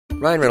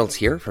Ryan Reynolds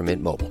here from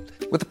Mint Mobile.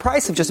 With the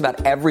price of just about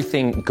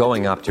everything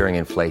going up during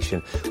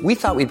inflation, we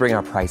thought we'd bring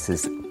our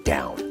prices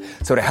down.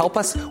 So to help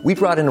us, we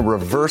brought in a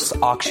reverse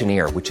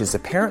auctioneer, which is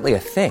apparently a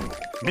thing.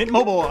 Mint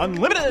Mobile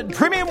Unlimited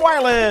Premium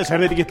Wireless. How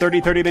to get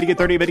 30, 30, bit to get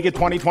 30, bit to get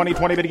 20, 20,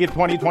 20, bit to get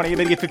 20, 20,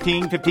 bit to get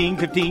 15, 15,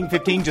 15,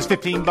 15, just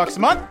 $15 a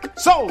month?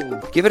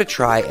 Sold! Give it a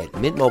try at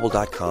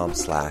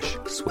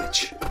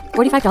mintmobile.com/switch.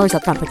 $45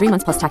 up front for 3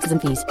 months plus taxes and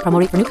fees. Promo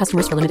rate for new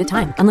customers for limited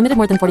time. Unlimited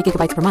more than 40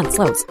 gigabytes per month.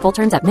 Slows full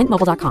terms at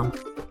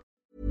mintmobile.com.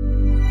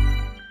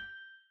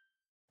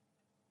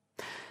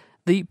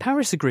 The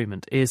Paris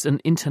Agreement is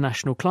an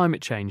international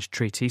climate change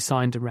treaty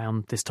signed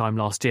around this time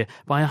last year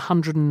by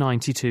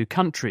 192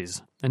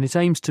 countries, and it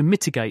aims to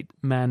mitigate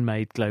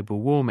man-made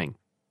global warming.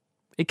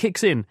 It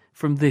kicks in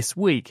from this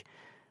week,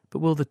 but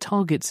will the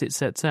targets it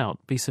sets out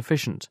be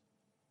sufficient?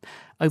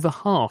 Over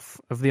half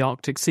of the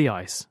Arctic sea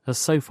ice has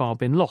so far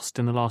been lost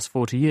in the last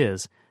 40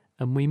 years,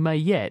 and we may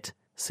yet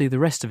see the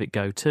rest of it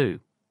go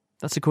too.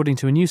 That's according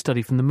to a new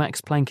study from the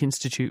Max Planck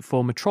Institute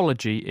for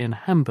Metrology in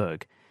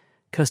Hamburg.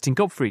 Kerstin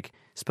Gottfried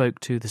spoke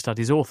to the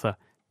study's author,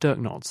 Dirk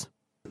Notz.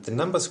 The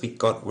numbers we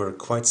got were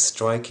quite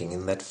striking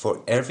in that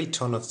for every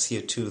ton of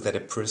CO2 that a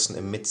person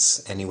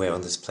emits anywhere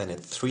on this planet,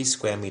 3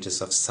 square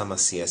meters of summer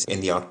sea ice in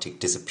the Arctic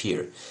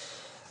disappear.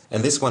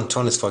 And this 1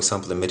 ton is, for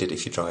example, emitted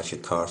if you drive your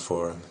car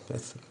for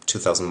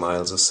 2,000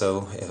 miles or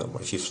so,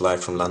 if you fly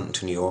from London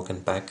to New York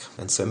and back.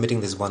 And so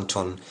emitting this 1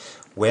 ton,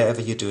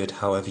 wherever you do it,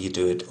 however you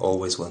do it,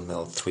 always will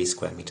melt 3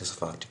 square meters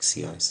of Arctic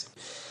sea ice.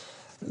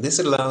 This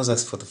allows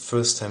us for the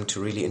first time to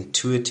really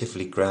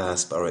intuitively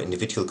grasp our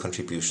individual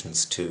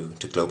contributions to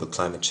global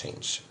climate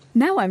change.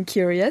 Now I'm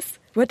curious,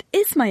 what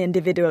is my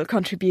individual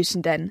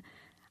contribution then?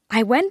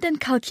 I went and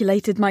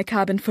calculated my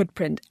carbon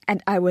footprint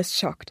and I was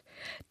shocked.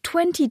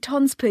 20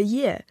 tons per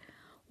year.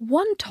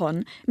 1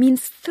 ton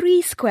means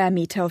 3 square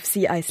meter of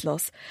sea ice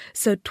loss,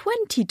 so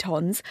 20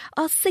 tons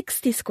are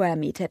 60 square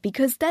meter,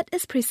 because that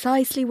is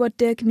precisely what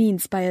Dirk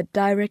means by a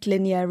direct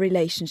linear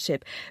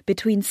relationship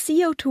between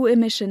CO2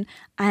 emission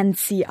and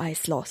sea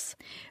ice loss.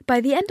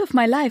 By the end of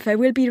my life, I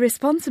will be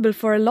responsible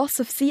for a loss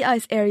of sea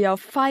ice area of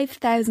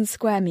 5,000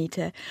 square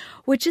meter,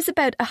 which is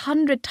about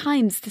 100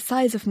 times the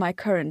size of my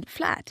current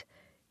flat,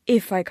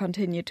 if I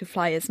continue to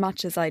fly as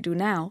much as I do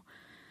now.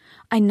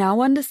 I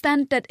now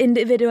understand that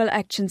individual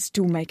actions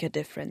do make a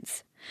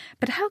difference.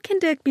 But how can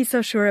Dirk be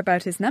so sure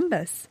about his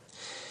numbers?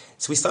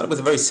 So we started with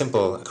a very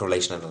simple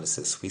correlation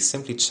analysis. We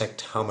simply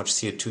checked how much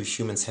CO2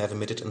 humans have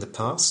emitted in the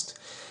past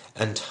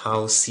and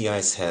how sea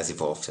ice has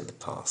evolved in the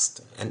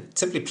past. And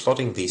simply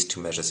plotting these 2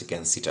 measures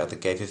against each other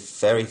gave a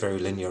very, very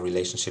linear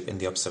relationship in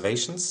the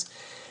observations.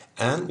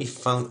 And we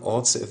found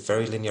also a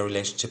very linear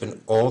relationship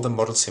in all the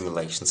model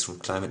simulations from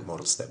climate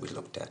models that we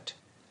looked at.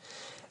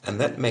 And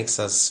that makes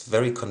us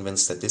very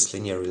convinced that this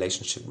linear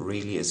relationship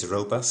really is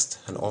robust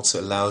and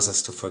also allows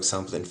us to, for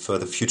example, infer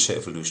the future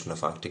evolution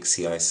of Arctic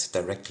sea ice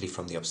directly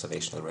from the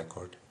observational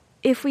record.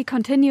 If we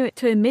continue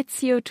to emit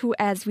CO2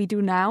 as we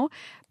do now,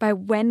 by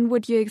when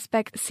would you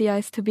expect sea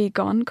ice to be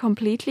gone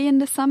completely in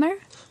the summer?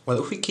 Well,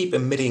 if we keep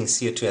emitting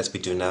CO2 as we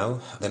do now,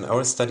 then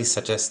our study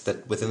suggests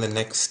that within the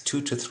next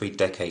 2 to 3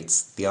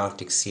 decades, the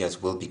Arctic sea ice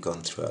will be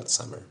gone throughout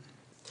summer.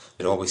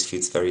 It always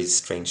feels very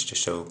strange to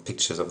show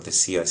pictures of the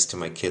sea ice to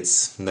my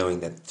kids, knowing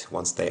that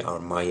once they are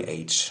my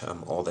age,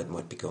 all that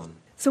might be gone.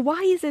 So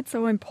why is it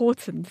so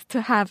important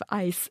to have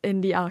ice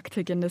in the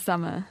Arctic in the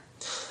summer?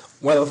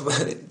 Well,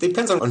 it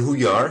depends on who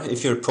you are.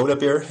 If you're a polar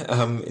bear,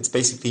 it's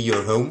basically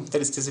your home that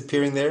is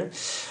disappearing there.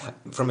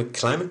 From a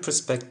climate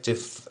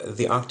perspective,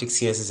 the Arctic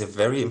sea ice is a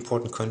very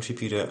important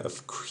contributor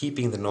of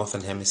keeping the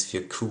northern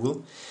hemisphere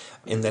cool,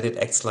 in that it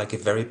acts like a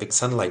very big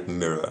sunlight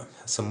mirror.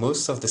 So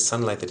most of the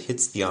sunlight that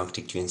hits the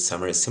Arctic during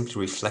summer is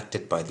simply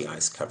reflected by the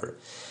ice cover.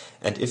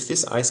 And if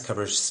this ice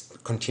cover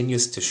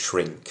continues to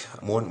shrink,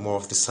 more and more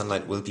of the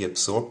sunlight will be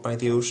absorbed by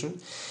the ocean,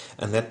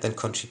 and that then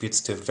contributes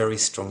to a very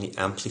strongly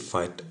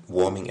amplified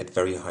warming at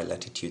very high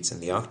latitudes in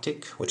the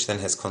Arctic, which then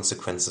has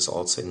consequences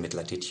also in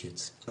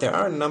mid-latitudes. There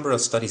are a number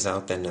of studies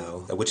out there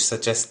now which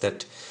suggest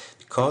that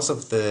because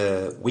of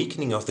the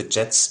weakening of the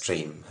jet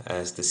stream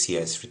as the sea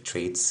ice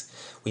retreats,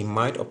 we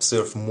might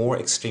observe more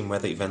extreme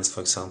weather events,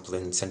 for example,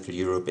 in Central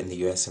Europe, in the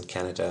US and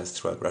Canada,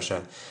 throughout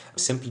Russia,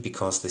 simply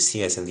because the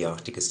sea ice in the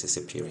Arctic is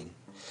disappearing.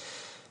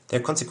 There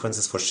are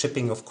consequences for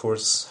shipping, of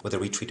course. With the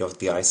retreat of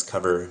the ice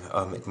cover,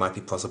 it might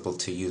be possible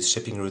to use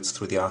shipping routes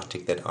through the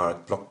Arctic that are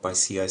blocked by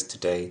sea ice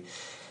today.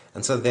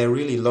 And so there are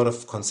really a lot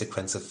of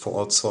consequences for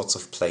all sorts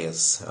of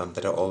players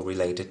that are all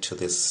related to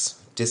this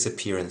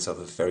disappearance of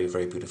a very,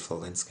 very beautiful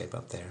landscape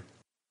up there.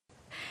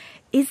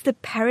 Is the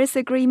Paris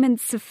Agreement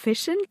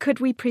sufficient? Could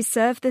we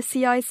preserve the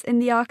sea ice in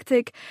the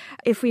Arctic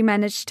if we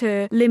manage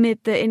to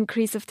limit the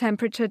increase of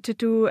temperature to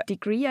 2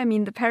 degrees? I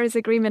mean, the Paris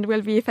Agreement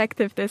will be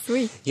effective this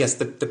week. Yes,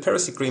 the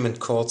Paris Agreement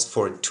calls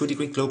for a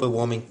 2-degree global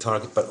warming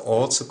target, but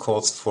also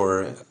calls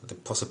for the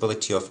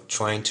possibility of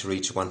trying to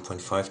reach a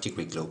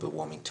 1.5-degree global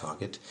warming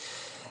target.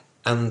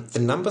 And the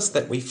numbers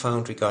that we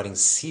found regarding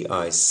sea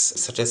ice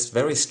suggest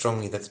very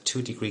strongly that the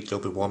 2-degree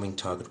global warming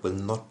target will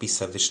not be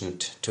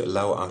sufficient to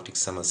allow Arctic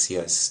summer sea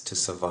ice to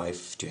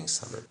survive during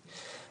summer.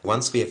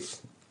 Once we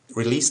have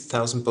released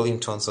 1,000 billion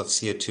tons of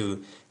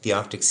CO2, the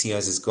Arctic sea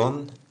ice is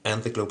gone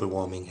and the global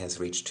warming has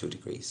reached 2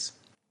 degrees.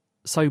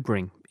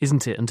 Sobering,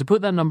 isn't it? And to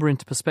put that number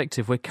into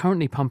perspective, we're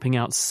currently pumping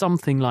out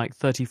something like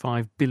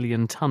 35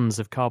 billion tonnes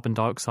of carbon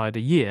dioxide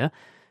a year.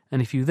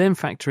 And if you then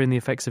factor in the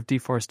effects of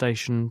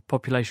deforestation,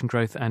 population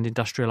growth and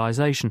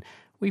industrialisation,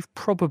 we've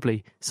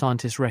probably,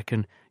 scientists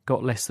reckon,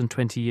 got less than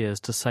 20 years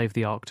to save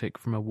the Arctic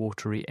from a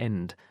watery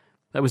end.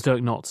 That was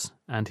Dirk Notts,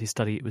 and his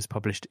study was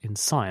published in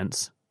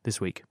Science this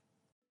week.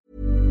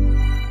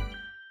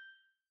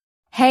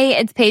 Hey,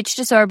 it's Paige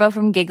DeSorbo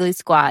from Giggly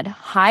Squad.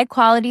 High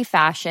quality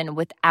fashion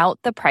without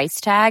the price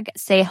tag.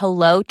 Say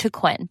hello to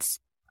Quince.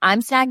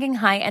 I'm snagging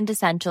high-end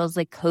essentials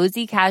like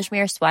cozy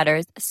cashmere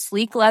sweaters,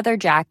 sleek leather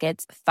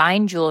jackets,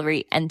 fine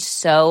jewelry, and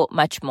so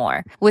much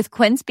more. With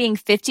Quince being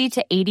 50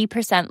 to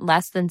 80%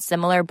 less than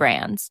similar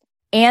brands.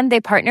 And they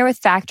partner with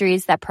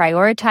factories that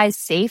prioritize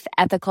safe,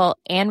 ethical,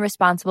 and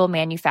responsible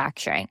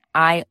manufacturing.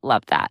 I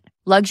love that.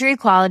 Luxury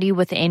quality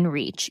within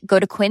reach. Go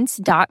to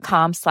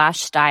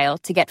quince.com/style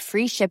to get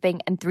free shipping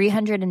and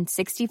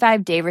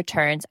 365-day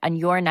returns on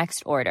your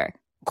next order.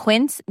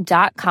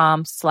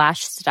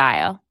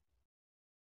 Quince.com/style.